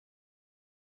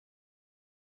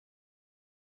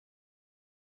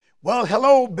Well,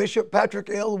 hello, Bishop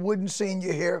Patrick L. Wooden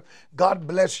Sr. here. God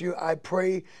bless you. I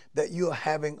pray that you're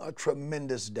having a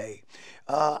tremendous day.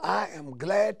 I am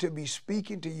glad to be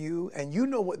speaking to you, and you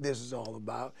know what this is all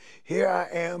about. Here I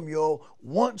am, your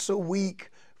once a week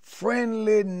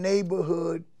friendly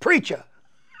neighborhood preacher,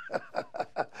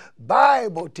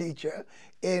 Bible teacher,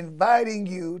 inviting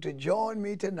you to join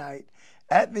me tonight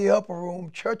at the Upper Room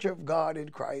Church of God in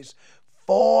Christ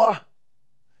for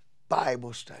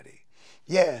Bible study.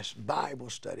 Yes, Bible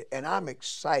study. And I'm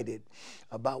excited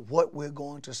about what we're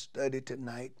going to study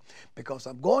tonight because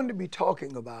I'm going to be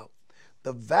talking about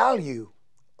the value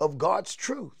of God's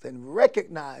truth and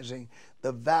recognizing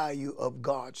the value of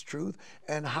God's truth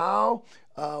and how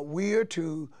we're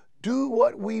to do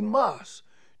what we must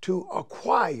to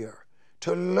acquire,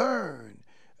 to learn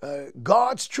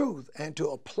God's truth and to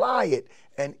apply it.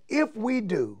 And if we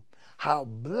do, how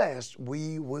blessed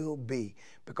we will be,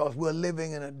 because we're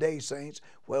living in a day, saints,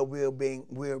 where we're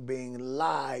being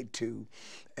lied to,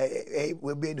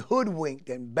 we're being hoodwinked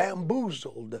and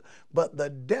bamboozled, but the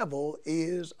devil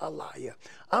is a liar.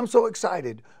 I'm so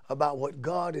excited about what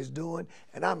God is doing,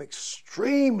 and I'm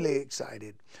extremely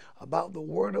excited about the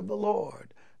word of the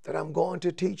Lord that I'm going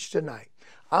to teach tonight.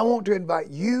 I want to invite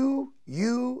you,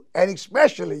 and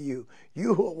especially you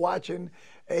who are watching,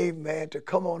 amen, to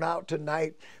come on out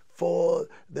tonight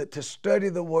to study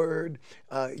the word.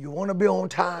 You want to be on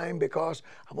time because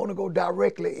I want to go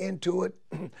directly into it.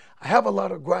 I have a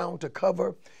lot of ground to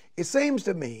cover. It seems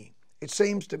to me,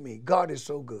 God is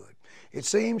so good. It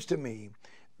seems to me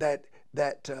that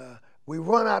we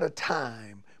run out of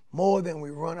time more than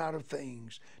we run out of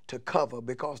things to cover,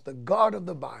 because the God of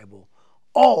the Bible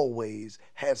always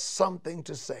has something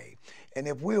to say. And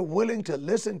if we're willing to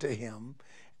listen to him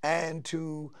and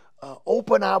to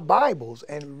open our Bibles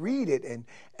and read it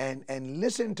and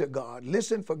listen to God,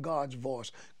 listen for God's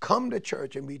voice, come to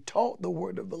church and be taught the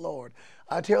word of the Lord,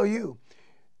 I tell you,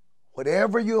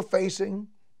 whatever you're facing,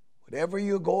 whatever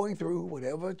you're going through,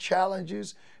 whatever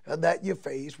challenges that you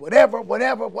face, whatever,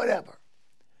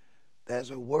 there's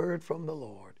a word from the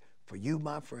Lord for you,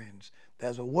 my friends.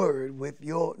 There's a word with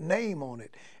your name on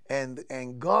it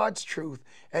and God's truth.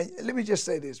 And let me just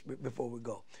say this before we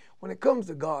go. When it comes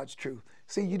to God's truth,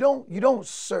 see, you don't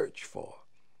search for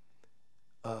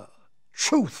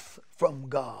truth from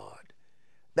God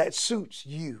that suits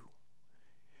you.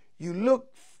 You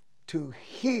look to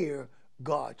hear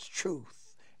God's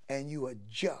truth and you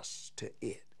adjust to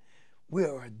it. We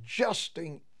are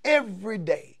adjusting every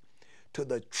day to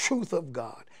the truth of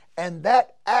God. And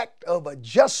that act of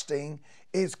adjusting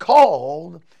is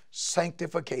called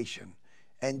sanctification.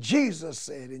 And Jesus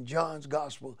said in John's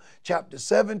Gospel, chapter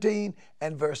 17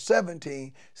 and verse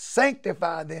 17,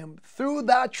 sanctify them through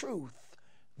thy truth.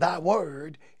 Thy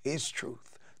word is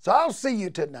truth. So I'll see you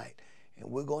tonight,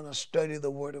 and we're going to study the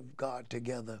word of God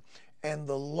together, and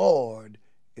the Lord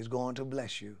is going to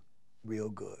bless you real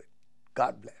good.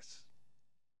 God bless.